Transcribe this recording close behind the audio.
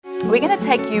We're going to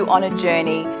take you on a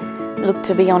journey. Look,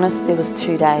 to be honest, there was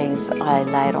 2 days I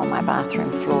laid on my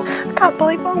bathroom floor. I can't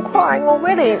believe I'm crying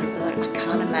already. So I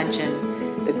can't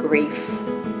imagine the grief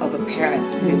of a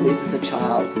parent who loses a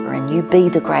child. And you be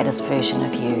the greatest version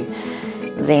of you,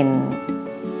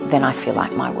 then I feel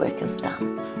like my work is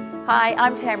done. Hi,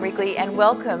 I'm Tam Wrigley and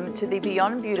welcome to the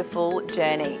Beyond Beautiful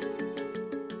journey.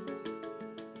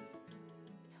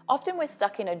 Often we're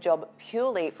stuck in a job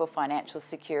purely for financial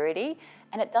security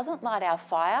and it doesn't light our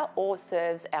fire or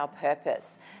serves our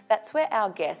purpose. That's where our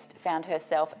guest found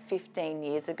herself 15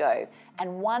 years ago,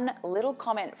 and one little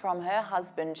comment from her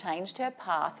husband changed her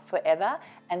path forever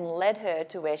and led her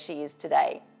to where she is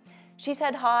today. She's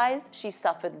had highs, she's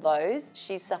suffered lows,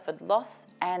 she's suffered loss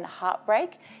and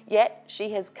heartbreak, yet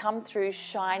she has come through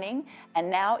shining and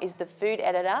now is the food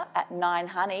editor at 9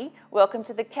 Honey. Welcome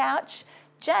to the couch,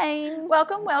 Jane.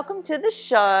 Welcome to the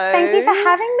show. Thank you for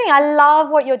having me. I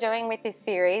love what you're doing with this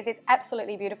series. It's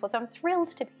absolutely beautiful. So I'm thrilled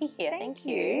to be here. Thank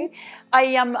you.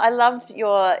 I loved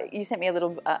you sent me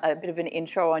a bit of an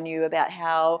intro on you about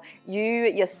how you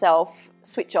yourself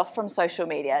switch off from social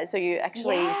media. So you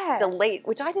actually delete,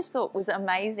 which I just thought was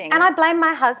amazing. And I blame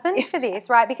my husband for this,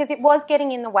 right? Because it was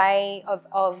getting in the way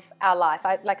of our life.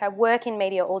 I work in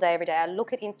media all day, every day. I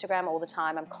look at Instagram all the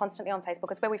time. I'm constantly on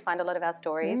Facebook. It's where we find a lot of our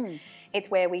stories.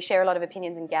 It's where we share a lot of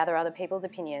opinions and gather other people's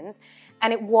opinions.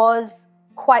 And it was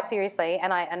quite seriously,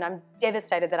 and I'm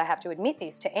devastated that I have to admit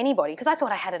this to anybody, because I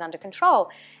thought I had it under control.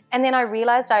 And then I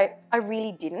realised I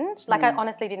really didn't. Like, I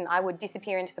honestly didn't. I would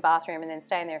disappear into the bathroom and then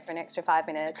stay in there for an extra 5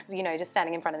 minutes, you know, just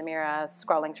standing in front of the mirror,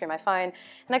 scrolling through my phone.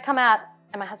 And I'd come out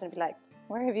and my husband would be like,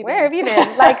 Where have you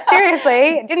been? Like,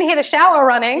 seriously, didn't hear the shower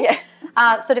running,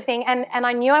 sort of thing. And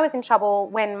I knew I was in trouble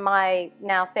when my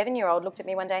now 7-year-old looked at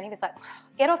me one day and he was like,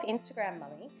 get off Instagram,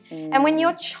 mummy. And when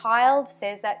your child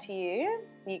says that to you,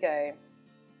 you go,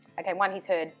 okay, one, he's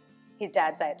heard his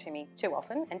dad say it to me too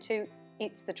often, and two,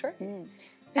 it's the truth.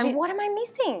 And what am I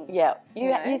missing? Yeah,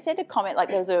 you said a comment, like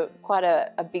there was quite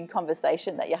a big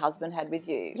conversation that your husband had with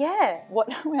you. Yeah. What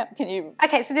can you?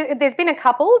 Okay, so there's been a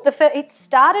couple. It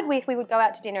started with, we would go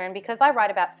out to dinner, and because I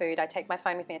write about food, I take my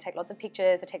phone with me. I take lots of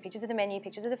pictures. I take pictures of the menu,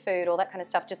 pictures of the food, all that kind of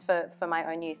stuff, just for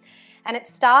my own use. And it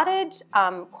started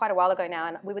quite a while ago now,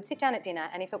 and we would sit down at dinner,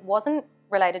 and if it wasn't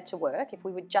related to work, if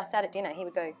we were just out at dinner, he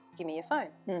would go, give me your phone.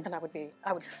 And I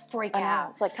would freak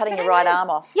out. It's like cutting your right arm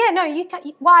off. Yeah, no,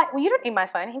 why? Well, you don't need my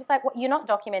phone. He was like, well, you're not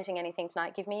documenting anything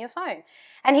tonight, give me your phone.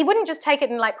 And he wouldn't just take it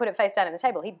and like put it face down on the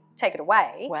table. He'd take it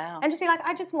away. Wow. And just be like,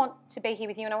 I just want to be here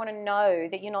with you, and I want to know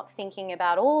that you're not thinking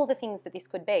about all the things that this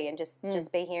could be, and just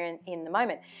be here in the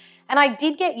moment. And I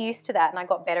did get used to that, and I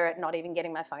got better at not even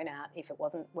getting my phone out if it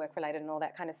wasn't work related and all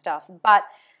that kind of stuff. But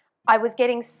I was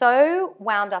getting so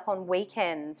wound up on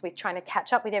weekends with trying to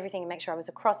catch up with everything and make sure I was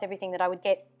across everything that I would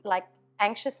get like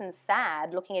anxious and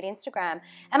sad looking at Instagram.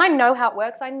 And I know how it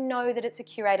works. I know that it's a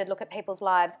curated look at people's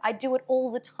lives. I do it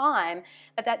all the time,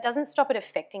 but that doesn't stop it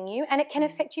affecting you, and it can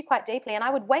affect you quite deeply. And I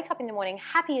would wake up in the morning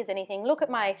happy as anything, look at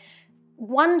my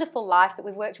wonderful life that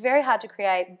we've worked very hard to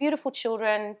create, beautiful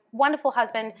children, wonderful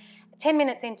husband. 10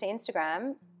 minutes into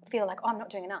Instagram, feel like, oh, I'm not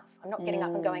doing enough. I'm not getting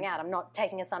up and going out. I'm not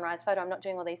taking a sunrise photo. I'm not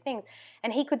doing all these things.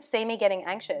 And he could see me getting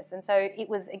anxious. And so it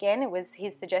was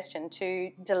his suggestion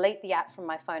to delete the app from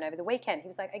my phone over the weekend. He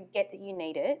was like, I get that you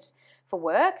need it for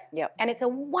work. Yep. And it's a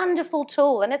wonderful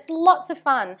tool and it's lots of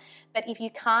fun. But if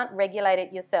you can't regulate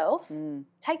it yourself,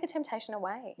 take the temptation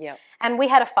away. Yep. And we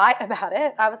had a fight about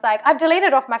it. I was like, I've deleted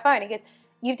it off my phone. He goes,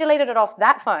 you've deleted it off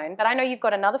that phone, but I know you've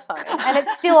got another phone, and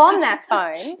it's still on that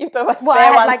phone. You've got a spare one. I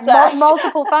had like stashed.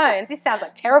 multiple phones. This sounds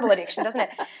like terrible addiction, doesn't it?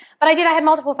 But I had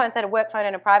multiple phones. I had a work phone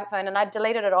and a private phone, and I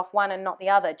deleted it off one and not the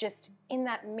other, just in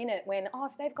that minute when,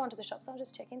 if they've gone to the shops, I'll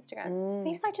just check Instagram. And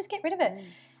he was like, just get rid of it.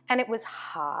 And it was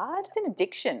hard. It's an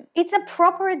addiction. It's a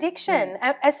proper addiction.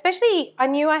 Especially, I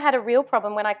knew I had a real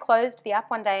problem when I closed the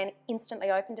app one day and instantly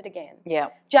opened it again. Yeah.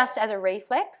 Just as a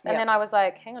reflex. And then I was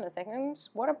like, hang on a second,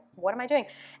 what am I doing?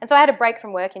 And so I had a break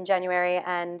from work in January,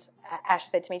 and Ash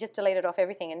said to me, just delete it off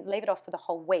everything and leave it off for the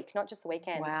whole week, not just the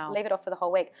weekend. Wow. Leave it off for the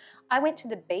whole week. I went to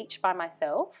the beach by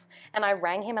myself and I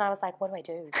rang him and I was like, what do I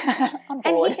do? I'm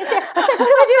bored. I said, what do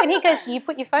I do? And he goes, you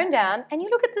put your phone down and you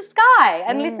look at the sky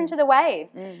and listen to the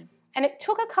waves. And it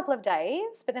took a couple of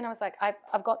days, but then I was like,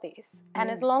 I've got this. And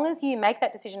as long as you make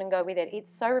that decision and go with it,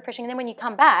 it's so refreshing. And then when you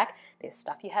come back, there's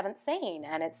stuff you haven't seen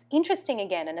and it's interesting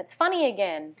again and it's funny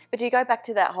again. But do you go back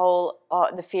to that whole,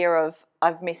 the fear of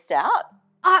I've missed out?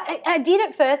 I did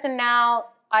at first, and now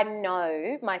I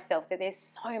know myself that there's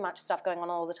so much stuff going on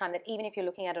all the time that even if you're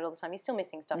looking at it all the time, you're still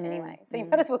missing stuff anyway. So you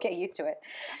might as well get used to it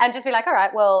and just be like, all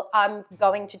right, well, I'm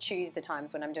going to choose the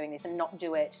times when I'm doing this and not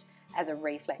do it as a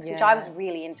reflex, which I was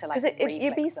really into, like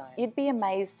reflex zone. You'd be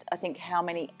amazed, I think, how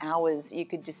many hours you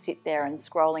could just sit there and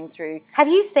scrolling through. Have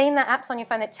you seen the apps on your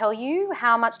phone that tell you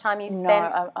how much time you've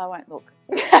spent? No, I won't look.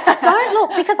 Don't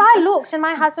look, because I looked and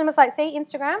my husband was like, see,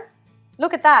 Instagram?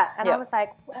 Look at that. And I was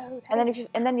like, whoa.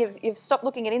 And then you've stopped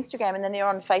looking at Instagram, and then you're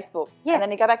on Facebook. Yeah. And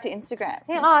then you go back to Instagram.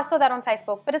 Yeah, I saw that on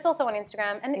Facebook, but it's also on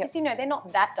Instagram. And it's, you know, they're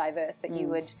not that diverse that you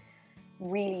would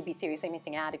really be seriously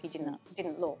missing out if you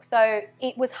didn't look. So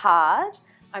it was hard.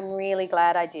 I'm really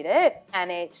glad I did it,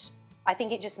 and I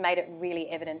think it just made it really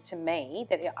evident to me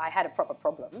that I had a proper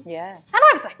problem. Yeah. And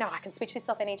I was like, no, I can switch this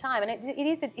off anytime, and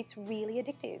it's really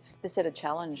addictive. To set a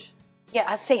challenge. Yeah,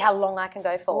 I see how long I can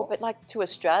go for. Well, but like to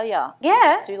Australia.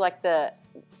 Yeah. Do like the,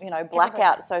 you know,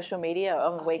 blackout social media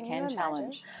on the weekend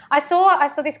challenge. I saw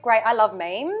this great, I love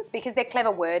memes because they're clever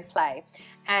wordplay.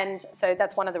 And so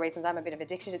that's one of the reasons I'm a bit of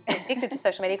addicted to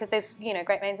social media, because there's, you know,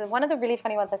 great memes. And one of the really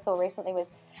funny ones I saw recently was,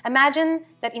 imagine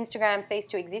that Instagram ceased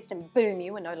to exist and boom,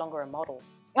 you were no longer a model.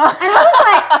 And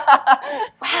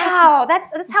I was like, wow,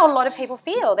 that's how a lot of people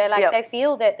feel. They're like, they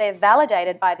feel that they're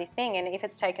validated by this thing, and if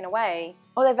it's taken away.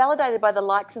 Or they're validated by the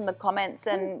likes and the comments,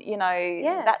 and, you know,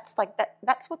 that's like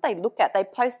that's what they look at. They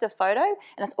post a photo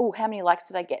and it's, oh, how many likes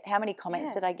did I get? How many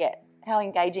comments did I get? How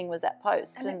engaging was that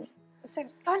post? And so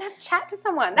go and have a chat to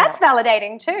someone. That's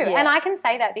validating too. Yeah. And I can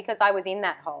say that because I was in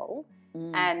that hole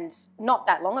and not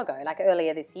that long ago, like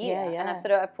earlier this year. And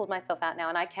I've pulled myself out now,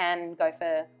 and I can go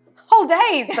for whole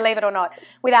days, believe it or not,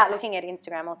 without looking at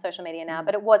Instagram or social media now.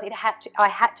 But I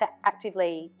had to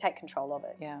actively take control of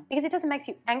it. Yeah. Because it make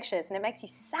you anxious, and it makes you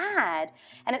sad,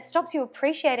 and it stops you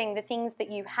appreciating the things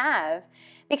that you have.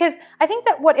 Because I think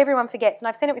that what everyone forgets, and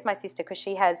I've seen it with my sister, because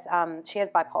she has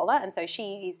bipolar, and so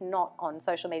she is not on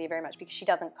social media very much because she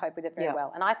doesn't cope with it very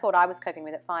well. And I thought I was coping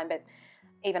with it fine, but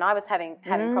even I was having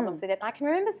problems with it. And I can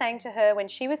remember saying to her when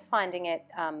she was finding it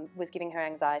was giving her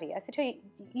anxiety, I said to her,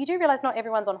 you do realise not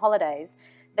everyone's on holidays.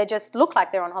 They just look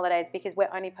like they're on holidays because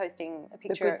we're only posting a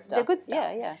picture of the good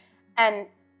stuff. Yeah, yeah.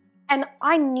 And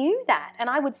I knew that, and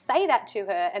I would say that to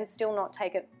her and still not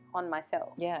take it on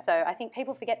myself. Yeah. So I think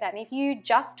people forget that. And if you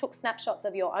just took snapshots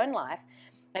of your own life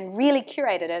and really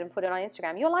curated it and put it on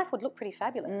Instagram, your life would look pretty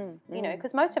fabulous, you know,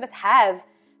 because most of us have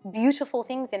beautiful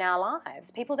things in our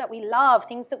lives, people that we love,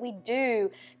 things that we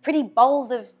do, pretty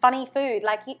bowls of funny food.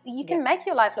 Like you can make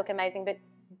your life look amazing, but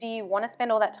do you want to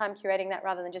spend all that time curating that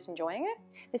rather than just enjoying it?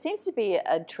 There seems to be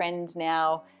a trend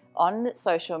now on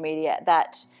social media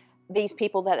that these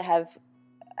people that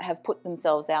have put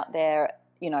themselves out there,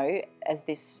 you know, as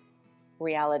this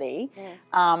reality,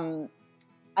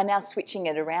 are now switching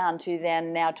it around to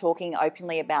then now talking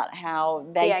openly about how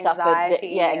they suffered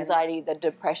anxiety, the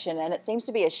depression, and it seems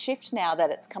to be a shift now that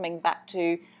it's coming back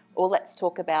to, or let's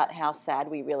talk about how sad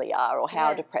we really are, or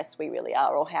how depressed we really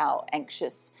are, or how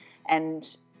anxious,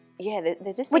 and they're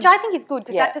just... Which I think is good,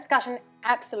 because that discussion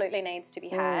absolutely needs to be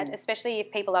had, especially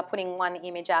if people are putting one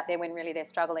image out there when really they're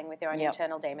struggling with their own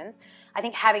internal demons. I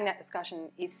think having that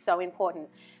discussion is so important.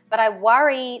 But I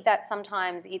worry that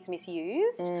sometimes it's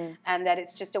misused and that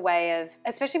it's just a way of,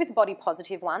 especially with the body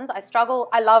positive ones,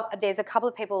 there's a couple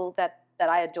of people that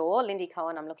I adore. Lindy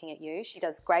Cohen, I'm looking at you. She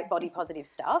does great body positive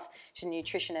stuff. She's a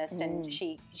nutritionist, and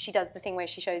she does the thing where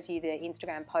she shows you the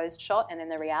Instagram posed shot and then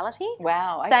the reality.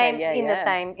 Wow. Okay,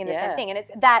 same thing,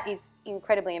 and that is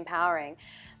incredibly empowering.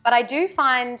 But I do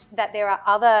find that there are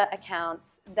other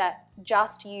accounts that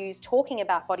just use talking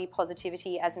about body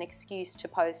positivity as an excuse to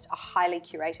post a highly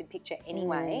curated picture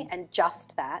anyway, and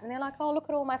just that. And they're like, oh, look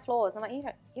at all my flaws. I'm like, you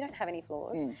don't have any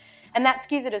flaws. And that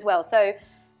skews it as well. So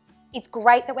it's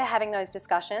great that we're having those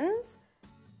discussions,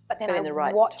 but then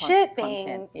I watch it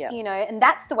being, you know, and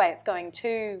that's the way it's going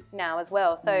too now as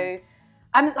well. So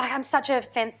I'm such a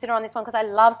fence sitter on this one because I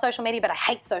love social media, but I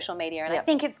hate social media, and I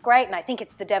think it's great, and I think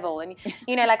it's the devil, and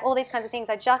you know, like all these kinds of things.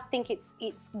 I just think it's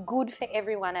good for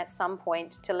everyone at some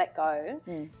point to let go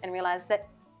and realize that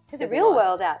there's a real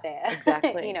world out there.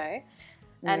 Exactly. You know,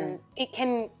 and it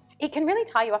can really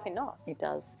tie you up in knots. It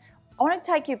does. I want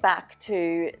to take you back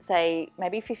to, say,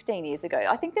 maybe 15 years ago.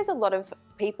 I think there's a lot of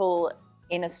people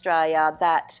in Australia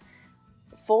that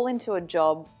fall into a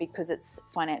job because it's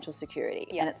financial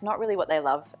security, and it's not really what they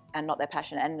love and not their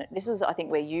passion. And this was, I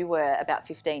think, where you were about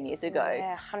 15 years ago.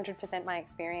 Yeah, 100% my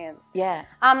experience. Yeah.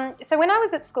 So when I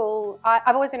was at school,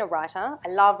 I've always been a writer. I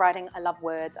love writing, I love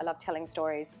words, I love telling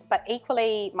stories. But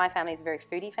equally, my family is a very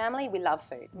foodie family. We love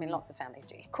food. I mean, lots of families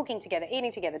do. Cooking together,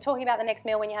 eating together, talking about the next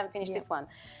meal when you haven't finished this one.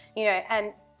 You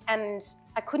know, And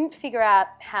I couldn't figure out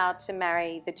how to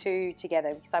marry the two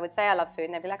together, because I would say I love food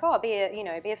and they'd be like, oh, be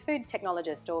a food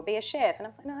technologist or be a chef. And I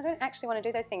was like, no, I don't actually want to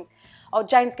do those things. Oh,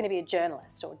 Jane's going to be a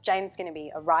journalist, or Jane's going to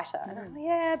be a writer. And I'm like,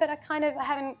 yeah, but I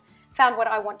haven't found what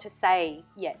I want to say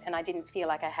yet, and I didn't feel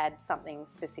like I had something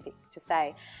specific to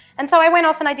say. And so I went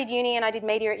off and I did uni, and I did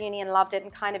media at uni and loved it,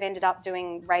 and kind of ended up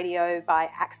doing radio by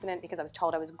accident because I was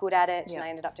told I was good at it, and I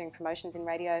ended up doing promotions in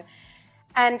radio.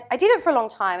 And I did it for a long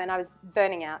time, and I was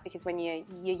burning out, because when you're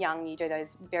young, you do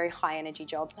those very high energy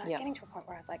jobs. And I was getting to a point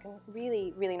where I was like, I'm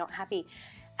really, really not happy.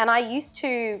 And I used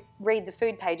to read the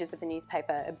food pages of the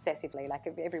newspaper obsessively, like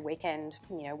every weekend,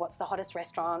 what's the hottest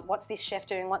restaurant? What's this chef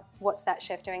doing? What's that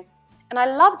chef doing? And I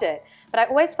loved it, but I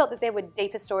always felt that there were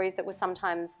deeper stories that were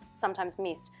sometimes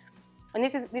missed. And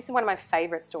this is one of my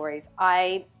favourite stories.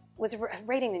 I was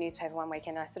reading the newspaper one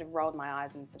weekend, and I sort of rolled my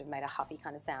eyes and sort of made a huffy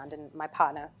kind of sound. And my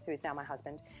partner, who is now my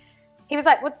husband, he was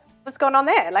like, what's going on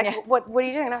there? Like, what are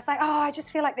you doing? And I was like, oh, I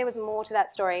just feel like there was more to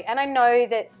that story. And I know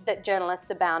that journalists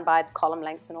are bound by column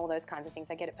lengths and all those kinds of things.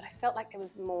 I get it, but I felt like there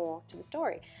was more to the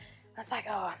story. I was like,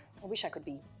 oh, I wish I could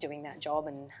be doing that job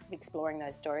and exploring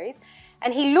those stories.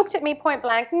 And he looked at me point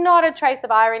blank, not a trace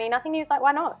of irony, nothing. He was like,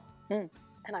 why not? And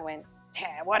I went,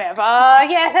 yeah, whatever.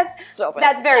 Yeah,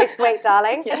 that's very sweet,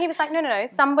 darling. And he was like, no,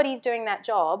 somebody's doing that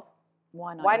job.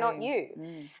 Why not you?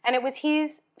 And it was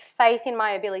his faith in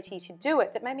my ability to do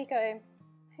it that made me go,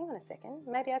 hang on a second,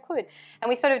 maybe I could. And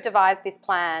we sort of devised this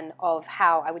plan of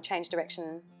how I would change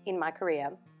direction in my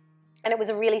career. And it was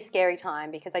a really scary time,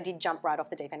 because I did jump right off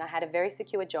the deep end. I had a very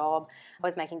secure job. I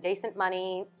was making decent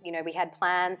money. We had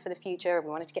plans for the future. We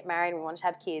wanted to get married. We wanted to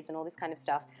have kids and all this kind of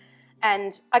stuff.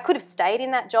 And I could have stayed in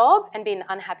that job and been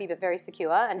unhappy but very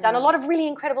secure, and done a lot of really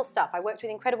incredible stuff. I worked with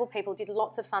incredible people, did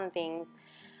lots of fun things.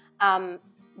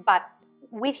 But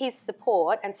with his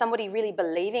support and somebody really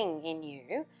believing in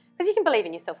you, because you can believe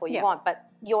in yourself all you want, but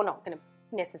you're not going to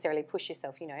necessarily push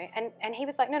yourself, and he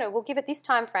was like, no, we'll give it this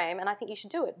time frame, and I think you should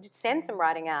do it. Send some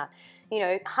writing out,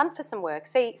 hunt for some work,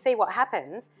 see what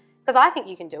happens, because I think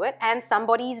you can do it, and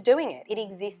somebody's doing it. It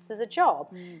exists as a job.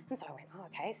 And so I went, oh,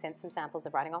 okay, sent some samples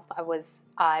of writing off. I was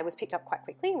picked up quite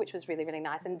quickly, which was really, really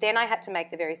nice. And then I had to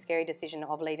make the very scary decision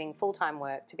of leaving full-time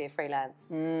work to be a freelance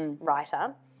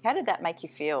writer. How did that make you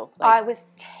feel? I was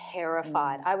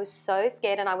terrified. I was so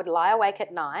scared, and I would lie awake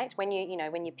at night when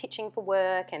when you're pitching for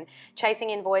work and chasing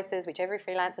invoices, which every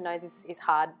freelancer knows is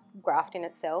hard graft in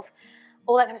itself.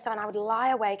 All that kind of stuff, and I would lie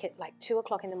awake at like 2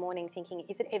 o'clock in the morning thinking,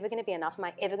 is it ever going to be enough? Am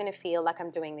I ever going to feel like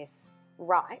I'm doing this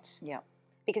right? Yeah.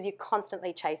 Because you're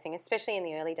constantly chasing, especially in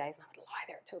the early days. And I would lie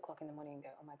there at 2 o'clock in the morning and go,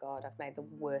 oh my God, I've made the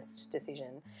worst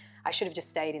decision. I should have just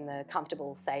stayed in the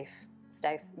comfortable, safe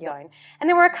zone. And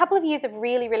there were a couple of years of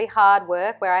really, really hard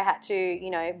work where I had to,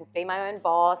 be my own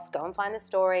boss, go and find the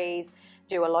stories,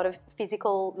 do a lot of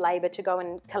physical labour to go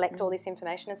and collect all this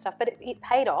information and stuff. But it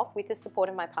paid off with the support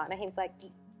of my partner. He was like,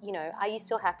 are you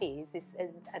still happy?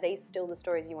 Are these still the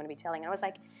stories you want to be telling? And I was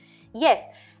like, yes.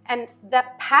 And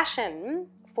that passion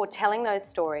for telling those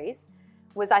stories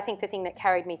was, I think, the thing that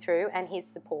carried me through, and his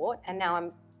support. And now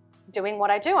I'm doing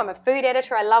what I do. I'm a food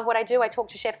editor. I love what I do. I talk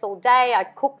to chefs all day. I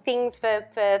cook things for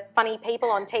funny people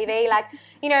on TV.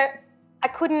 I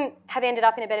couldn't have ended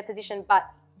up in a better position, but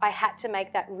I had to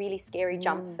make that really scary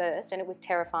jump first, and it was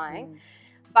terrifying.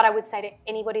 But I would say to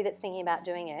anybody that's thinking about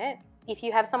doing it, if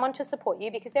you have someone to support you,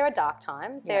 because there are dark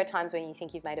times, there are times when you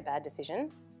think you've made a bad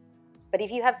decision, but if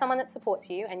you have someone that supports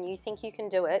you and you think you can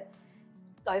do it,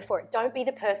 go for it. Don't be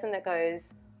the person that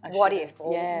goes, what if,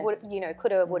 or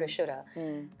coulda, woulda, shoulda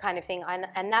kind of thing.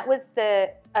 And that was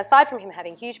aside from him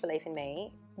having huge belief in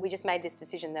me, we just made this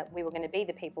decision that we were going to be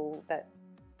the people that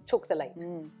took the leap,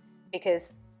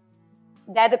 because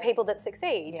they're the people that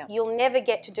succeed. Yeah. You'll never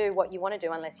get to do what you want to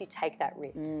do unless you take that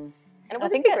risk. And it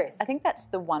was a big risk. I think that's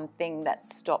the one thing that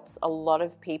stops a lot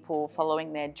of people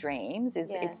following their dreams is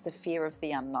it's the fear of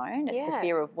the unknown. It's the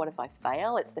fear of, what if I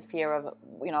fail? It's the fear of,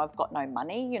 I've got no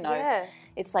money,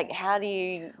 It's like, how do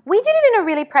you... We did it in a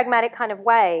really pragmatic kind of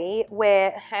way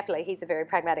where, happily, he's a very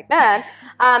pragmatic man,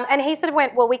 and he sort of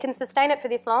went, well, we can sustain it for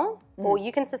this long, or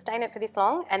you can sustain it for this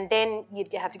long, and then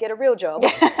you'd have to get a real job.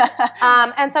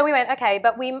 And so we went, okay,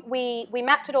 but we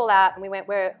mapped it all out, and we went,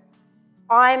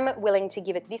 I'm willing to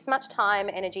give it this much time,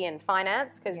 energy, and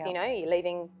finance, because, you're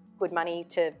leaving good money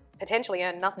to potentially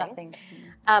earn nothing.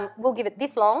 We'll give it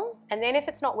this long, and then if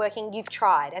it's not working, you've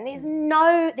tried. And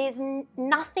there's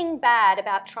nothing bad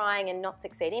about trying and not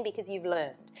succeeding, because you've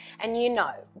learned and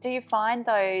Do you find,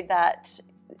 though, that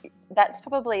that's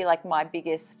probably like my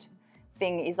biggest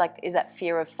thing is that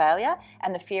fear of failure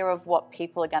and the fear of what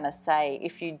people are going to say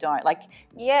if you don't. Like,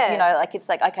 yeah, you know, like it's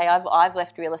like, okay, I've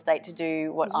left real estate to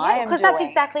do what I am doing. Because that's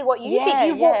exactly what you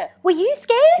did. Were you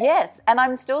scared? Yes, and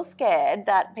I'm still scared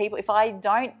that people, if I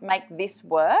don't make this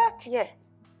work,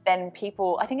 then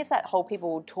people, I think it's that whole people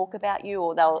will talk about you,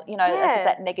 or they'll, you know, like it's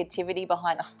that negativity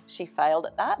behind, oh, she failed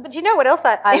at that. But you know what else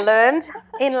I learned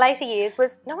in later years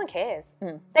was no one cares.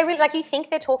 They really, like, you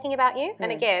think they're talking about you,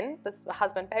 and again, this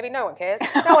husband, baby, no one cares.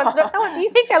 No one's,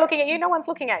 you think they're looking at you, no one's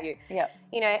looking at you. Yeah.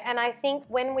 You know, and I think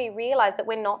when we realise that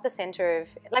we're not the centre of,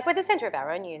 like, we're the centre of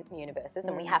our own universes,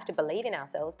 and we have to believe in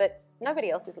ourselves, but nobody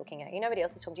else is looking at you, nobody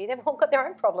else is talking to you. They've all got their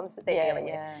own problems that they're dealing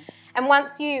with. And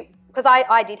once you, because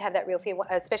I did have that real fear,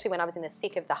 especially when I was in the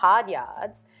thick of the hard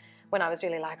yards, when I was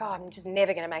really like, oh, I'm just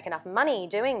never going to make enough money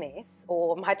doing this,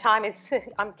 or my time is,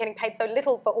 I'm getting paid so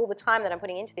little for all the time that I'm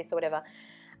putting into this or whatever.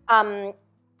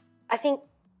 I think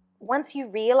once you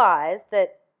realise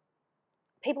that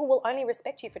people will only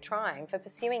respect you for trying, for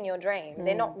pursuing your dream,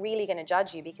 they're not really going to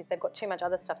judge you because they've got too much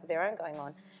other stuff of their own going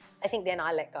on. I think then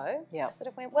I let go. I sort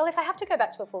of went, well, if I have to go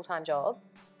back to a full-time job,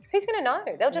 who's going to know?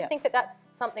 They'll just think that that's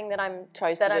something that I'm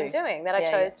doing, that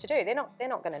I chose to do. They're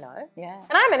not going to know. Yeah.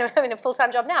 And I'm in a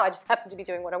full-time job now. I just happen to be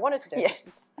doing what I wanted to do,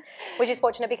 which is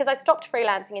fortunate, because I stopped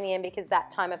freelancing in the end because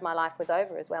that time of my life was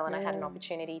over as well, and I had an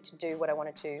opportunity to do what I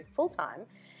wanted to full-time.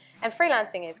 And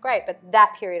freelancing is great, but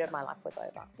that period of my life was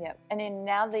over. Yeah. And then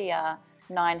now the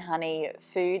 9 Honey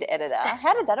food editor.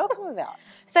 How did that all come about?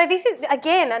 So this is,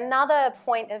 again, another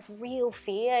point of real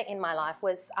fear in my life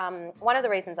was one of the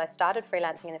reasons I started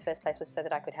freelancing in the first place was so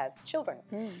that I could have children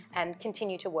and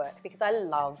continue to work, because I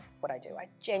love what I do. I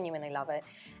genuinely love it.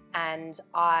 And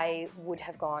I would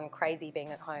have gone crazy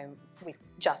being at home with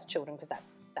just children, because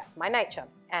that's my nature.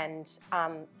 And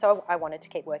so I wanted to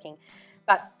keep working.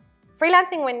 But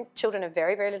freelancing when children are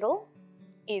very, very little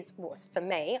was for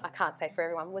me, I can't say for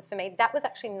everyone, was for me, that was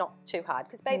actually not too hard,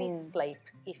 because babies sleep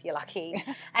if you're lucky.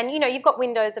 And you know, you've got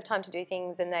windows of time to do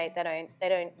things, and they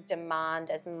don't demand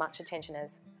as much attention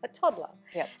as a toddler.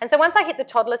 Yep. And so once I hit the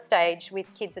toddler stage with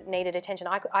kids that needed attention,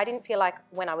 I didn't feel like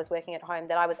when I was working at home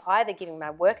that I was either giving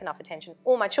my work enough attention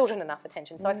or my children enough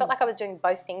attention. So I felt like I was doing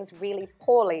both things really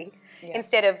poorly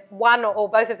instead of one or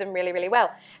both of them really, really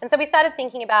well. And so we started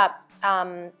thinking about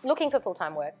looking for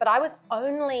full-time work, but I was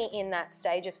only in that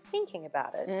stage of thinking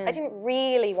about it. I didn't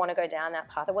really want to go down that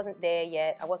path. I wasn't there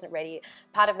yet. I wasn't ready.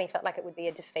 Part of me felt like it would be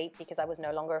a defeat because I was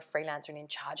no longer a freelancer and in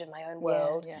charge of my own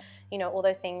world, you know, all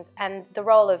those things. And the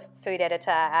role of food editor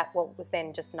at what was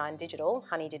then just 9 Digital,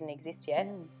 Honey didn't exist yet,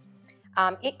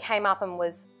 it came up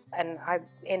and I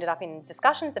ended up in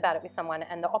discussions about it with someone,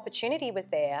 and the opportunity was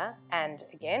there. And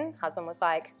again, husband was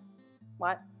like,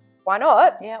 what? Why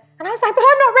not? Yep. And I was like, but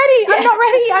I'm not ready. I'm not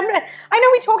ready. I know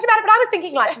we talked about it, but I was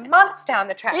thinking like months down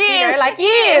the track. Years. You know, like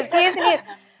years and years.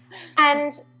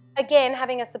 And again,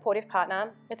 having a supportive partner,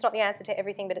 it's not the answer to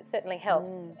everything, but it certainly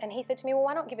helps. And he said to me, well,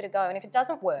 why not give it a go? And if it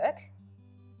doesn't work,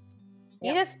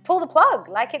 you just pull the plug.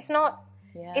 Like it's not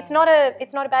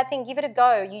a bad thing. Give it a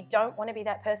go. You don't want to be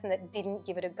that person that didn't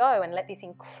give it a go and let this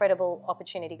incredible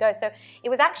opportunity go. So it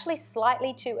was actually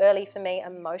slightly too early for me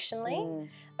emotionally,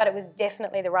 but it was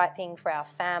definitely the right thing for our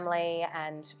family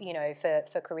and, you know,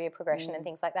 for career progression and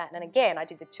things like that. And again, I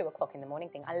did the 2 o'clock in the morning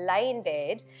thing. I lay in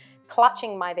bed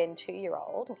clutching my then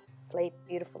 2-year-old, sleep,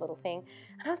 beautiful little thing.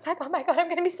 And I was like, oh my God, I'm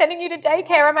going to be sending you to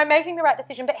daycare. Am I making the right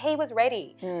decision? But he was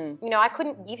ready. You know, I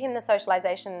couldn't give him the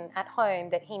socialization at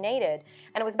home that he needed.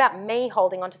 And it was about me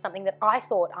holding on to something that I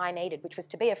thought I needed, which was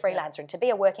to be a freelancer and to be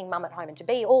a working mum at home and to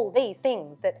be all these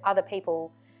things that other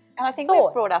people And I think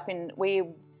thought. we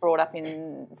brought up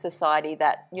in society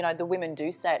that, you know, the women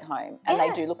do stay at home and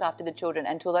they do look after the children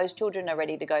until those children are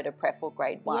ready to go to prep or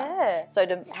grade 1. Yeah. So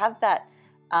to have that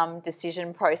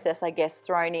decision process, I guess,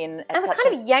 thrown in. I was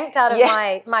kind of yanked out of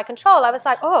my control. I was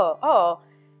like, oh.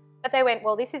 But they went,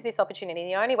 well, this is this opportunity.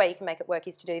 The only way you can make it work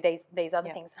is to do these other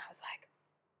things. And I was like,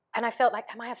 and I felt like,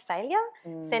 am I a failure?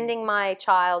 Sending my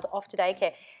child off to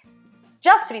daycare.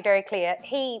 Just to be very clear,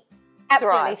 he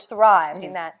absolutely thrived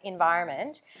in that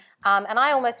environment. And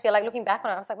I almost feel like looking back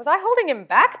on it, I was like, was I holding him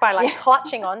back by like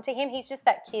clutching onto him? He's just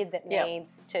that kid that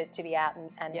needs to be out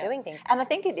and doing things. And I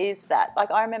think it is that. Like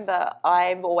I remember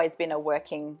I've always been a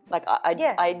working, like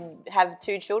I have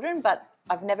 2 children, but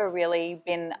I've never really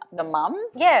been the mum.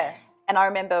 Yeah. And I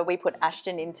remember we put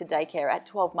Ashton into daycare at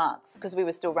 12 months because we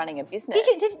were still running a business.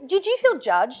 Did you feel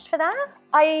judged for that?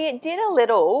 I did a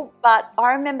little, but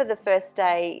I remember the first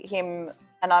day him...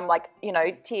 And I'm like, you know,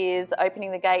 tears,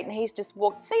 opening the gate, and he's just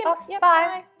walked, see you,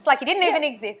 bye. It's like he didn't even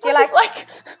exist. You're I'm like,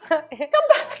 come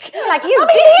back. You're like, you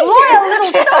disloyal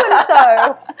little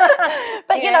so-and-so.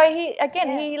 But you know,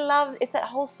 he loved, it's that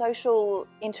whole social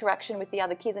interaction with the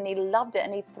other kids, and he loved it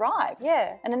and he thrived.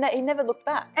 Yeah. And he never looked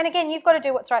back. And again, you've got to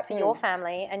do what's right for your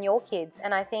family and your kids.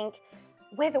 And I think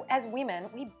as women,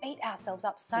 we beat ourselves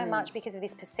up so much because of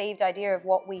this perceived idea of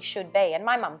what we should be. And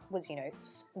my mum was, you know,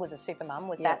 was a super mum,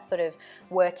 was that sort of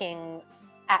working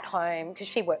at home, because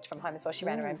she worked from home as well. She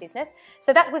ran her own business.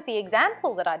 So that was the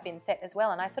example that I'd been set as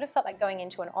well. And I sort of felt like going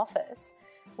into an office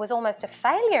was almost a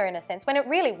failure in a sense, when it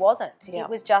really wasn't. It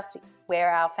was just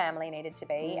where our family needed to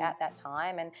be at that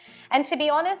time. And to be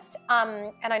honest,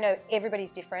 and I know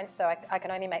everybody's different, so I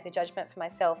can only make the judgment for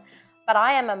myself, but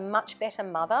I am a much better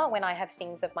mother when I have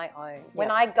things of my own. When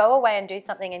I go away and do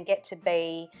something and get to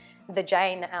be the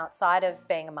Jane outside of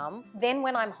being a mum, then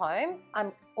when I'm home,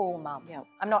 I'm all mum.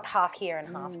 I'm not half here and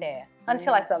half there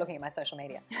until I start looking at my social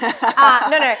media.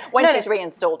 When she's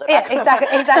reinstalled it. Yeah,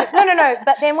 exactly. No.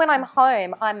 But then when I'm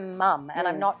home, I'm mum, and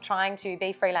I'm not trying to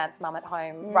be freelance mum at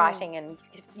home, writing and,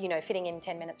 you know, fitting in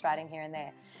 10 minutes writing here and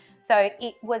there. So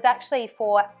it was actually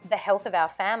for the health of our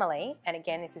family, and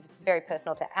again, this is very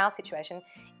personal to our situation,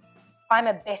 I'm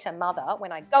a better mother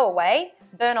when I go away,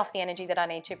 burn off the energy that I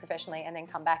need to professionally, and then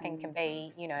come back and can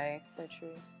be, you know, so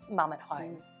true, mum at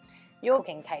home. You're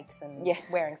cooking cakes and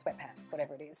wearing sweatpants,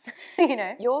 whatever it is, you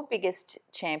know. Your biggest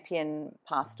champion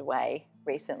passed away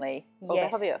recently,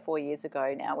 probably about 4 years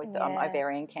ago now, with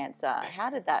ovarian cancer. How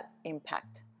did that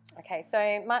impact? Okay, so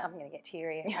I'm going to get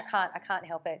teary. I can't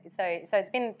help it. So it's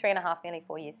been 3.5, nearly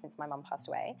 4 years since my mum passed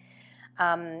away,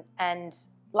 and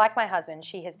like my husband,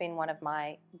 she has been one of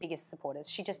my biggest supporters.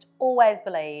 She just always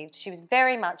believed. She was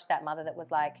very much that mother that was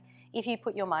like, if you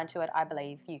put your mind to it, I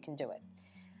believe you can do it.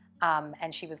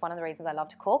 And she was one of the reasons I love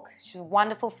to cook. She's a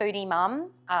wonderful foodie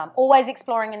mum, always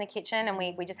exploring in the kitchen. And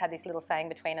we just had this little saying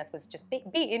between us was just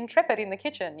be intrepid in the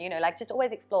kitchen, you know, like just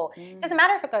always explore. It doesn't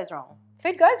matter if it goes wrong.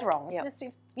 Food goes wrong. Just,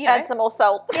 you know, add some more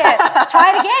salt. Yeah,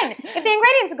 try it again. If the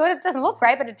ingredients are good, it doesn't look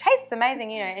great, but it tastes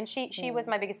amazing, you know. And she was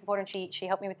my biggest supporter, and she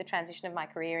helped me with the transition of my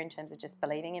career in terms of just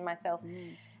believing in myself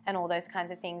and all those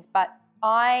kinds of things. But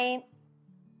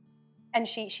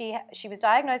she was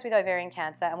diagnosed with ovarian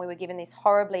cancer, and we were given this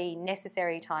horribly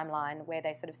necessary timeline where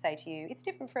they sort of say to you, it's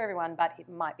different for everyone, but it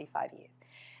might be 5 years.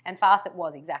 And for us, it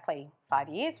was exactly 5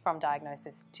 years from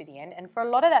diagnosis to the end. And for a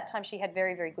lot of that time, she had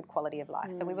very, very good quality of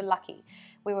life. So we were lucky.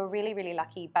 We were really, really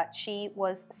lucky. But she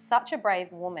was such a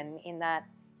brave woman in that,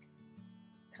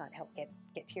 can't help get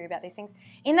teary about these things.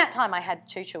 In that time, I had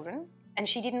 2 children, and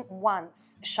she didn't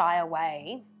once shy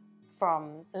away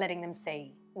from letting them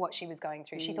see what she was going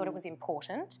through. She thought it was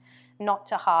important not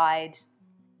to hide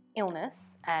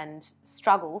illness and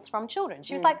struggles from children.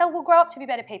 She was like, we'll grow up to be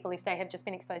better people if they have just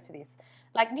been exposed to this.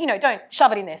 Like, you know, don't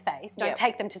shove it in their face. Don't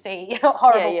take them to see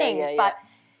horrible things. But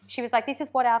she was like, this is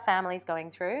what our family's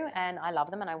going through, and I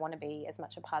love them, and I want to be as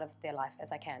much a part of their life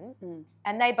as I can.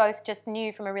 And they both just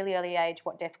knew from a really early age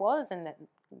what death was, and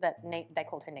that they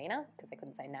called her Nina because they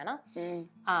couldn't say Nana.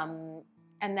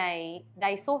 And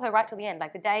they saw her right till the end.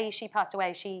 Like the day she passed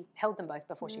away, she held them both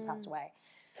before she passed away.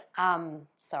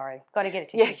 Sorry, got to get a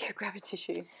tissue. Yeah, grab a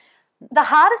tissue. The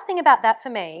hardest thing about that for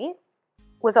me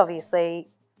was obviously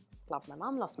loved my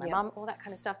mum, lost my mum, all that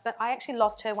kind of stuff. But I actually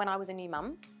lost her when I was a new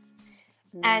mum.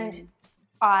 And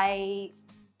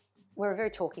we're a very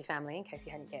talky family, in case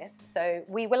you hadn't guessed. So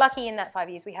we were lucky in that 5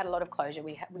 years. We had a lot of closure.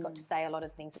 We got to say a lot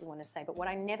of things that we wanted to say. But what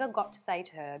I never got to say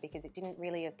to her, because it didn't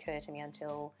really occur to me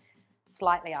until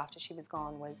slightly after she was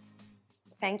gone, was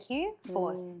thank you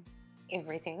for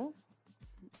everything.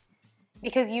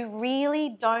 Because you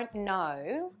really don't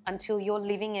know until you're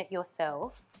living it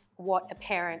yourself what a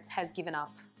parent has given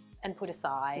up and put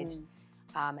aside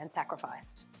and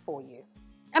sacrificed for you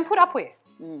and put up with.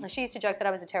 She used to joke that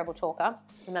I was a terrible talker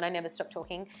and that I never stopped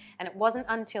talking. And it wasn't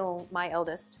until my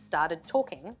eldest started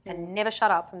talking and never shut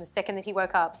up from the second that he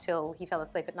woke up till he fell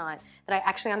asleep at night that I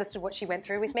actually understood what she went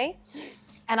through with me.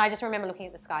 And I just remember looking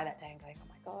at the sky that day and going, oh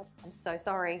my God, I'm so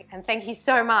sorry. And thank you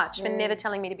so much for never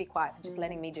telling me to be quiet, for just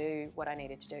letting me do what I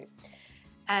needed to do.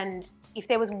 And if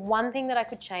there was one thing that I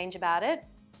could change about it,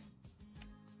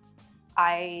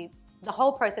 the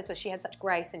whole process was she had such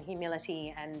grace and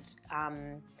humility, and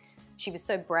she was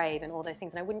so brave and all those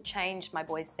things. And I wouldn't change my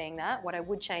boys seeing that. What I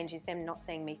would change is them not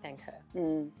seeing me thank her.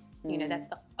 You know, that's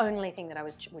the only thing that I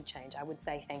would change. I would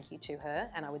say thank you to her,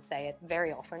 and I would say it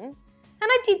very often. And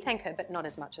I did thank her, but not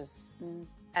as much as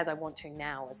I want to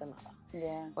now as a mother.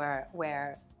 Yeah.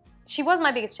 Where she was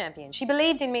my biggest champion. She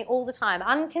believed in me all the time,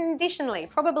 unconditionally,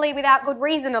 probably without good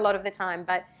reason a lot of the time.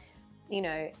 But, you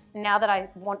know, now that I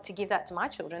want to give that to my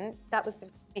children, that was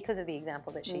because of the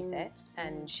example that she set.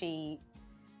 And she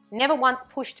Never once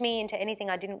pushed me into anything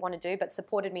I didn't want to do, but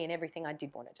supported me in everything I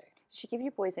did want to do. Did she give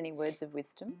you boys any words of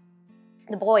wisdom?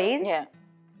 The boys? Yeah.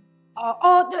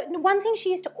 One thing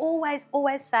she used to always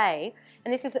say,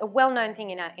 and this is a well-known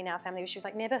thing in our family, she was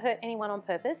like, never hurt anyone on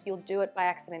purpose. You'll do it by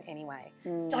accident anyway.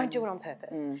 Don't do it on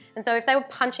purpose. And so if they were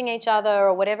punching each other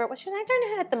or whatever it was, she was like,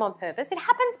 don't hurt them on purpose. It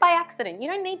happens by accident. You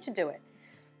don't need to do it.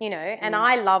 You know, and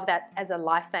I love that as a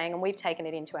life saying, and we've taken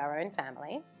it into our own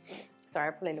family. Sorry,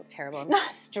 I probably look terrible. I'm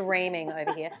streaming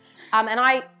over here. And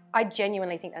I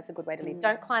genuinely think that's a good way to live.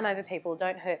 Don't climb over people.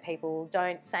 Don't hurt people.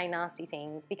 Don't say nasty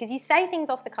things, because you say things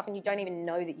off the cuff and you don't even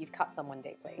know that you've cut someone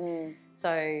deeply. So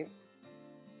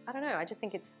I don't know. I just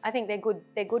think I think they're good.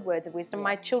 They're good words of wisdom.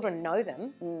 My children know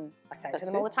them. I say it to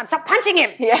them all the time. Stop punching him.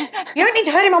 Yeah. You don't need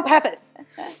to hurt him on purpose.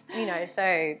 You know.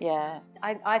 So yeah,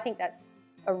 I think that's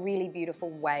a really beautiful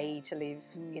way to live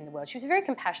in the world. She was a very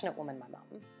compassionate woman, my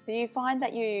mum. Do you find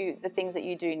that the things that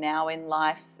you do now in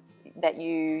life, that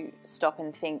you stop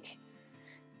and think,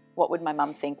 what would my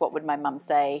mum think? What would my mum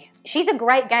say? She's a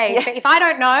great gauge. Yeah. But if I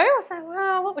don't know, I'll say,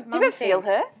 well, what would mum think? Do you ever feel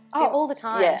her? Oh, all the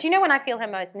time. Yeah. Do you know when I feel her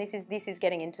most? And this is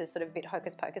getting into sort of a bit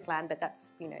hocus pocus land, but that's,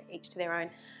 you know, each to their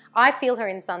own. I feel her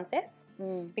in sunsets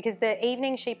because the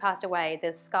evening she passed away,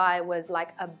 the sky was like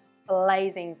a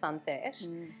blazing sunset.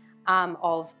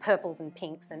 Of purples and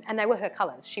pinks, and they were her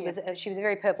colours. She was a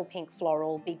very purple, pink,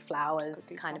 floral, big flowers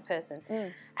kind of person.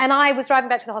 And I was driving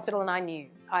back to the hospital, and I knew.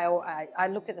 I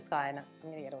looked at the sky, and I'm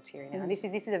going to get all teary now. And this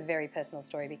is a very personal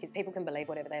story, because people can believe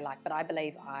whatever they like, but I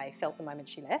believe I felt the moment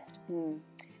she left.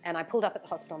 And I pulled up at the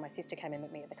hospital, and my sister came in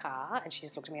with me at the car, and she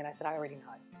just looked at me, and I said, I already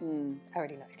know. I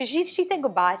already know. Because she said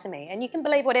goodbye to me, and you can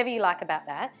believe whatever you like about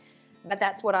that, but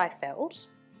that's what I felt.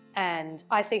 And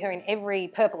I see her in every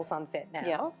purple sunset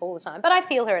now, all the time. But I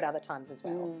feel her at other times as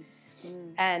well.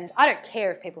 And I don't care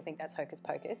if people think that's hocus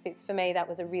pocus. It's, for me, that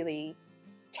was a really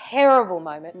terrible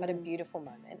moment, but a beautiful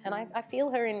moment. And I feel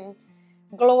her in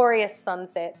glorious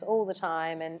sunsets all the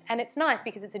time. And it's nice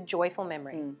because it's a joyful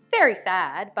memory. Very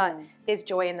sad, but there's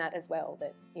joy in that as well.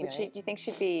 That you know. Do you think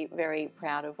she'd be very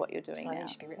proud of what you're doing now?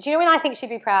 Do you know when I think she'd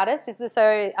be proudest?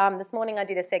 This morning I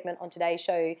did a segment on Today's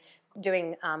Show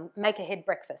doing make-ahead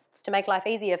breakfasts to make life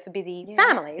easier for busy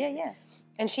families.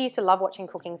 And she used to love watching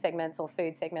cooking segments or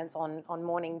food segments on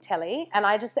morning telly. And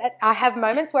I have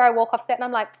moments where I walk off set and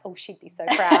I'm like, oh, she'd be so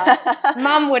proud.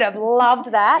 Mum would have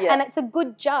loved that. And it's a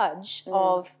good judge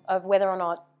of whether or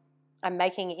not I'm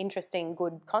making interesting,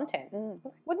 good content. Would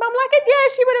Mum like it?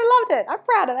 Yeah, she would have loved it. I'm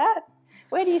proud of that.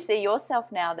 Where do you see yourself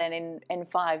now then in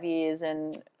 5 years,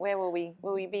 and where will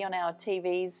we be on our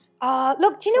TVs?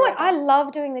 Look, do you know what? I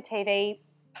love doing the TV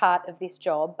part of this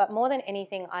job, but more than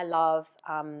anything, I love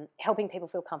helping people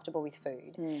feel comfortable with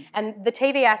food. And the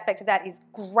TV aspect of that is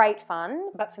great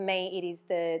fun, but for me, it is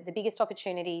the biggest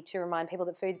opportunity to remind people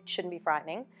that food shouldn't be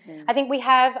frightening. I think we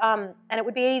have, and it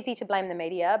would be easy to blame the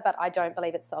media, but I don't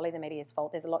believe it's solely the media's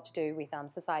fault. There's a lot to do with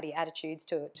society attitudes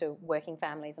to working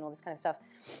families and all this kind of stuff.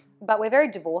 But we're very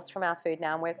divorced from our food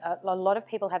now, and a lot of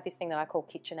people have this thing that I call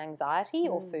kitchen anxiety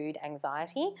or food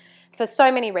anxiety for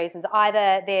so many reasons.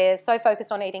 Either they're so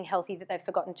focused on eating healthy that they've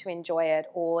forgotten to enjoy it,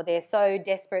 or they're so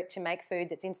desperate to make food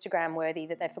that's Instagram worthy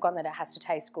that they've forgotten that it has to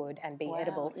taste good and be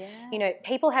edible. You know,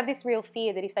 people have this real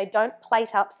fear that if they don't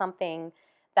plate up something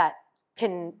that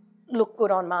can look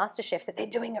good on MasterChef, that they're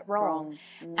doing it wrong.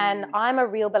 And I'm a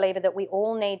real believer that we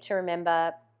all need to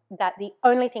remember that the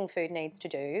only thing food needs to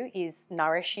do is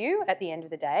nourish you at the end of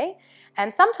the day.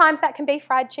 And sometimes that can be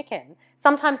fried chicken.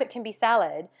 Sometimes it can be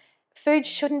salad. Food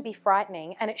shouldn't be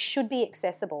frightening, and it should be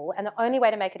accessible. And the only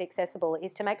way to make it accessible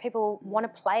is to make people want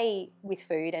to play with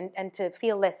food and to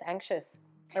feel less anxious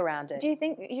around it. Do you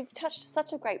think you've touched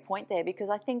such a great point there? Because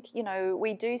I think, you know,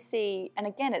 we do see, and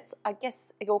again, I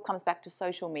guess it all comes back to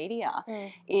social media,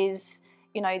 is,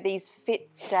 you know, these fit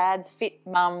dads, fit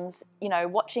mums, you know,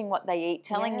 watching what they eat,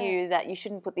 telling you that you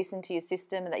shouldn't put this into your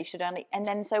system and that you should only, and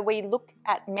then so we look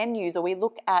at menus, or we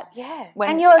look at when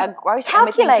and you're a grocery,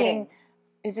 calculating.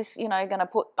 Is this, you know, going to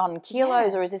put on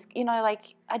kilos, or is this, you know,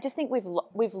 like, I just think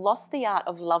we've lost the art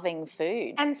of loving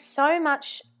food. And so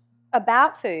much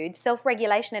about food,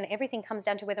 self-regulation and everything comes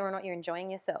down to whether or not you're enjoying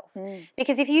yourself.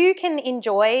 Because if you can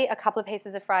enjoy a couple of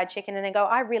pieces of fried chicken and then go,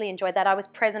 I really enjoyed that, I was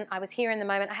present, I was here in the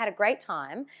moment, I had a great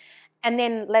time, and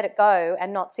then let it go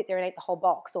and not sit there and eat the whole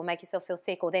box or make yourself feel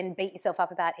sick or then beat yourself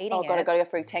up about eating it. Got to go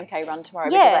for a 10K run tomorrow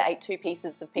because I ate 2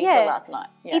 pieces of pizza last night.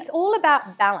 It's all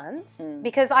about balance,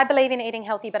 because I believe in eating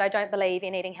healthy, but I don't believe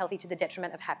in eating healthy to the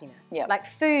detriment of happiness. Like,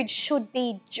 food should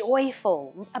be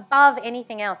joyful above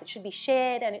anything else. It should be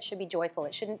shared and it should be joyful.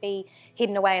 It shouldn't be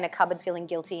hidden away in a cupboard feeling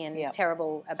guilty and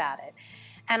terrible about it.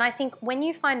 And I think when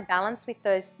you find balance with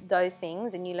those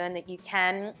things, and you learn that you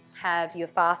can have your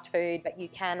fast food, but you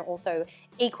can also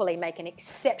equally make an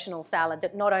exceptional salad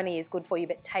that not only is good for you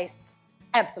but tastes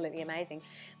absolutely amazing.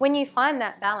 When you find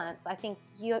that balance, I think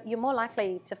you're more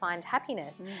likely to find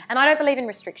happiness. And I don't believe in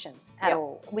restriction at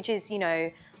all, which is, you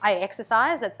know, I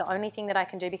exercise. That's the only thing that I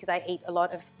can do because I eat a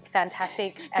lot of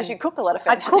fantastic. Because you cook a lot of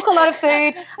food. I cook a lot of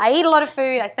food. I eat a lot of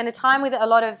food. I spend a time with a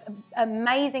lot of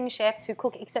amazing chefs who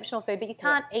cook exceptional food, but you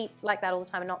can't eat like that all the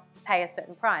time and not pay a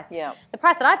certain price. Yeah. The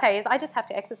price that I pay is I just have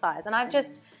to exercise. And I've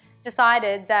just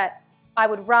decided that I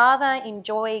would rather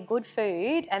enjoy good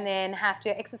food and then have to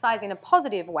exercise in a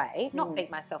positive way, not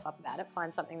beat myself up about it,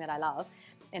 find something that I love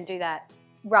and do that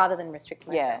rather than restrict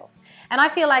myself. And I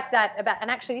feel like that about,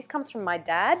 and actually this comes from my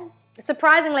dad.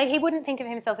 Surprisingly, he wouldn't think of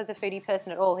himself as a foodie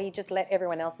person at all. He just let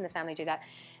everyone else in the family do that.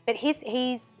 But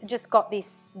he's just got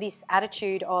this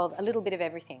attitude of a little bit of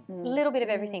everything, a little bit of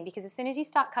everything, because as soon as you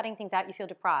start cutting things out, you feel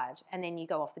deprived and then you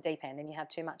go off the deep end and you have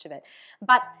too much of it.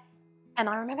 And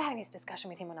I remember having this discussion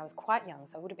with him when I was quite young,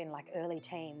 so I would have been like early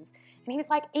teens. And he was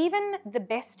like, even the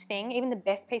best thing, even the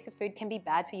best piece of food can be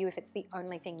bad for you if it's the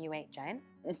only thing you eat, Jane.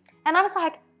 And I was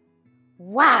like,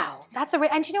 wow, that's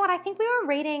and you know what? I think we were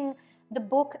reading the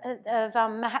book of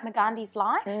Mahatma Gandhi's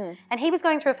life, and he was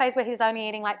going through a phase where he was only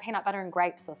eating like peanut butter and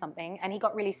grapes or something, and he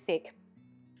got really sick.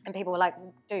 And people were like,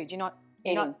 dude, you're not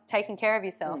taking care of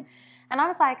yourself. And I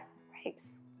was like, grapes?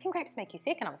 Can grapes make you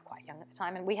sick? And I was quite young at the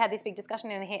time, and we had this big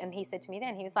discussion, and he said to me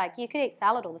then, he was like, you could eat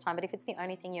salad all the time, but if it's the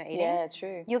only thing you're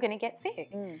eating, you're going to get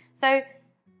sick. So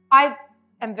I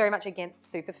am very much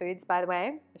against superfoods, by the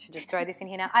way. I should just throw this in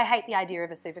here now. I hate the idea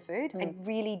of a superfood. I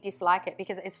really dislike it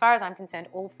because as far as I'm concerned,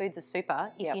 all foods are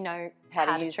super if you know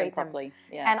how to use treat them properly.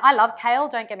 And I love kale,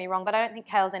 don't get me wrong, but I don't think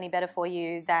kale's any better for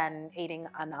you than eating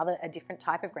a different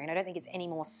type of green. I don't think it's any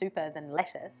more super than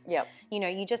lettuce. You know,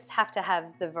 you just have to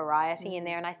have the variety in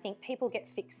there, and I think people get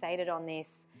fixated on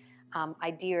this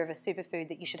idea of a superfood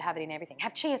that you should have it in everything.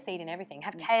 Have chia seed in everything,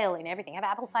 have kale in everything, have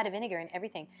apple cider vinegar in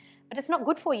everything. But it's not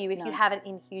good for you if you have it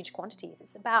in huge quantities.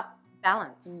 It's about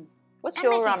balance. What's and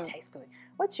making it taste good.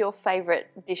 What's your favourite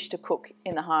dish to cook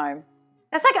in the home?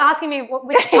 That's like asking me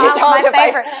which child's my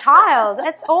favourite child.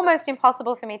 It's almost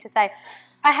impossible for me to say.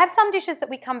 I have some dishes that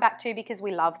we come back to because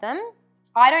we love them.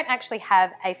 I don't actually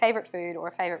have a favourite food or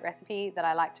a favourite recipe that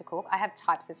I like to cook. I have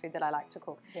types of food that I like to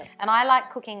cook. And I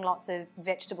like cooking lots of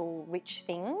vegetable-rich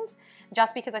things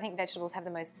just because I think vegetables have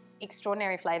the most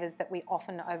extraordinary flavours that we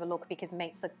often overlook because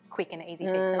meat's a quick and easy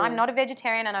fix. And I'm not a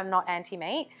vegetarian and I'm not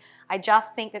anti-meat. I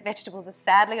just think that vegetables are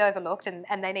sadly overlooked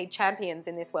and they need champions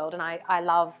in this world. And I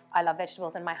love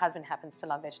vegetables, and my husband happens to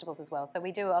love vegetables as well. So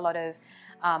we do a lot of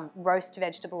roast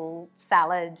vegetable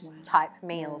salad type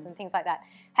meals and things like that.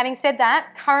 Having said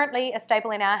that, currently a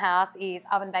staple in our house is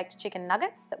oven-baked chicken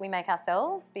nuggets that we make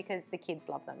ourselves because the kids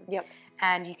love them.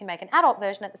 And you can make an adult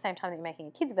version at the same time that you're making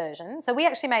a kid's version. So we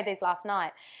actually made these last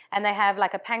night, and they have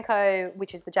like a panko,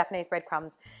 which is the Japanese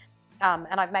breadcrumbs.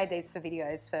 And I've made these for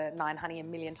videos for Nine Honey a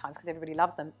million times because everybody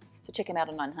loves them. So check them out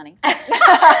on Nine Honey.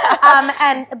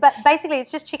 But basically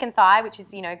it's just chicken thigh, which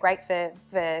is, you know, great for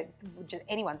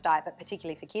anyone's diet, but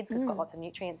particularly for kids because it's got lots of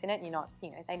nutrients in it. And you're not, you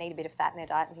know, they need a bit of fat in their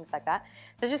diet and things like that.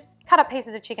 So just cut up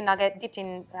pieces of chicken nugget, dipped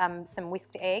in some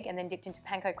whisked egg, and then dipped into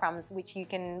panko crumbs, which you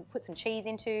can put some cheese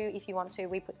into if you want to.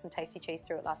 We put some tasty cheese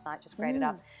through it last night, just grated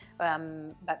up.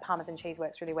 But Parmesan cheese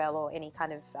works really well, or any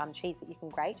kind of cheese that you can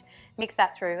grate. Mix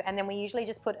that through, and then we usually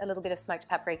just put a little bit of smoked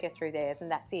paprika through theirs, and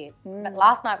that's it. But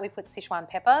last night we put Sichuan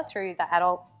pepper through the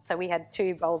adult, so we had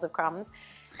 2 bowls of crumbs.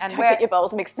 And Don't get your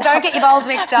bowls mixed up. Don't get your bowls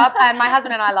mixed up. And my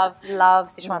husband and I love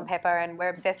Sichuan pepper, and we're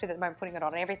obsessed with it at the moment, putting it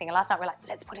on everything. And last night we're like,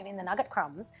 let's put it in the nugget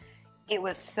crumbs. It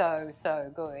was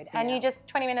so good. And you just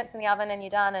 20 minutes in the oven and you're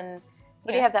done. And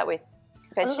what do you have that with?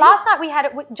 Veggies? Last night we had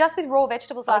it just with raw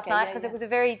vegetables last night because it was a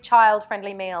very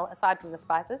child-friendly meal aside from the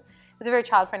spices. It was a very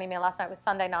child-friendly meal last night. It was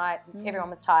Sunday night. Everyone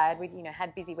was tired. We, you know,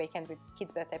 had busy weekends with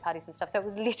kids' birthday parties and stuff. So it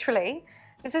was literally,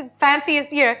 this is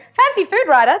fanciest, you know, fancy food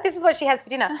writer. This is what she has for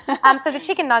dinner. So the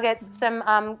chicken nuggets, some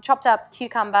chopped up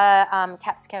cucumber,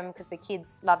 capsicum because the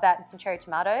kids love that, and some cherry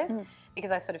tomatoes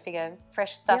because I sort of figure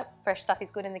fresh stuff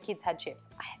is good, and the kids had chips.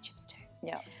 I had chips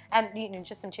too. And you know,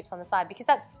 just some chips on the side because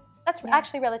that's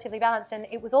actually relatively balanced, and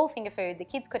it was all finger food. The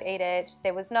kids could eat it.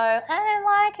 There was no, I don't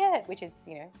like it, which is,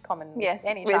 you know, common with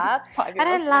any child. I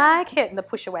don't like it, and the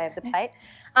push away of the plate.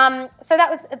 So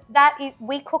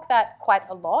we cook that quite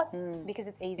a lot because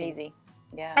it's easy.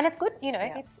 And it's good, you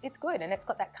know, it's good, and it's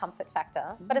got that comfort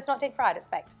factor, but it's not deep fried, it's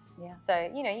baked. So,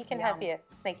 you know, you can have your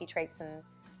sneaky treats and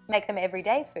make them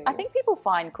everyday foods. I think people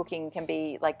find cooking can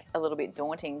be like a little bit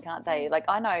daunting, can't they? Like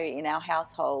I know in our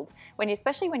household,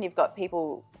 especially when you've got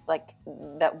people like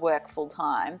that work full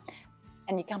time,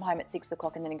 and you come home at 6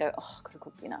 o'clock and then you go, oh, I've got to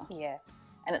cook dinner. Yeah.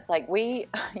 And it's like we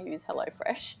use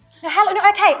HelloFresh.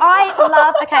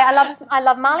 I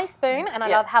love Marley Spoon and I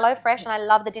love HelloFresh and I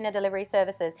love the dinner delivery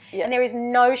services. Yeah. And there is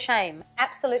no shame,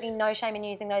 absolutely no shame in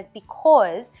using those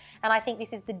because, and I think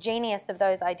this is the genius of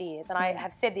those ideas, and I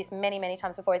have said this many, many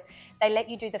times before, is they let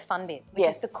you do the fun bit, which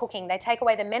is the cooking. They take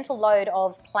away the mental load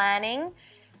of planning,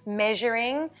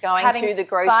 measuring, going having to the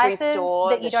grocery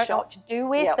store that you don't know what to do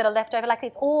with, that are left over. Like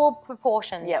it's all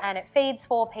proportioned and it feeds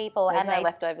 4 people. There's and no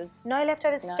leftovers. No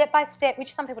leftovers, step by step,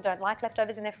 which some people don't like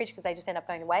leftovers in their fridge because they just end up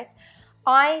going to waste.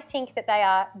 I think that they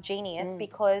are genius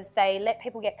because they let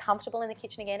people get comfortable in the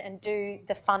kitchen again and do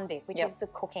the fun bit, which is the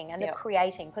cooking and the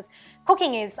creating. Because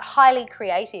cooking is highly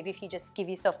creative if you just give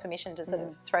yourself permission to sort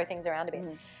of throw things around a bit.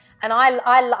 And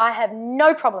I have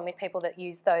no problem with people that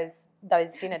use those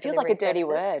dinner It feels like a dirty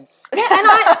word. Yeah, and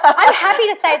I'm happy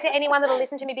to say it to anyone that will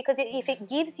listen to me because if it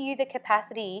gives you the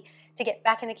capacity to get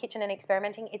back in the kitchen and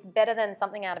experimenting, it's better than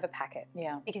something out of a packet.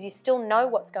 Yeah. Because you still know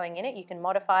what's going in it, you can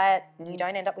modify it, you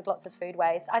don't end up with lots of food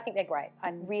waste. I think they're great.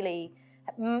 I really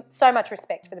have so much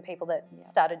respect for the people that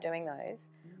started doing those.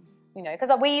 You know,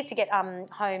 because we used to get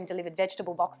home delivered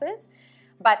vegetable boxes.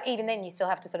 But even then, you still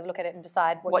have to sort of look at it and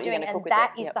decide what you're doing. And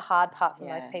that is the hard part for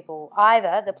most people,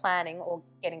 either the planning or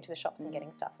getting to the shops and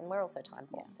getting stuff. And we're also time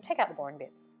poor. So take out the boring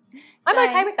bits. I'm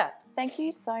okay with that. Thank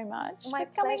you so much. My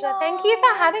pleasure. Thank you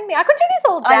for having me. I could do this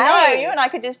all day. I know, you and I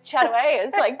could just chat away.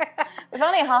 It's like, we've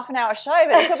only a half an hour show,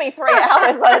 but it could be 3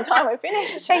 hours by the time we're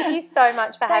finished. Thank you so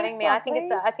much for having me. I think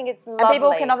it's lovely. And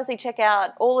people can obviously check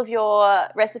out all of your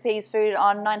recipes, food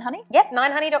on 9Honey. Yep,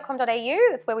 9honey.com.au.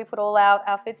 That's where we put all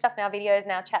our food stuff and our videos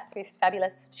and our chats with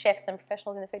fabulous chefs and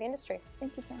professionals in the food industry.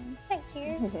 Thank you, Jane. Thank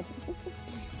you.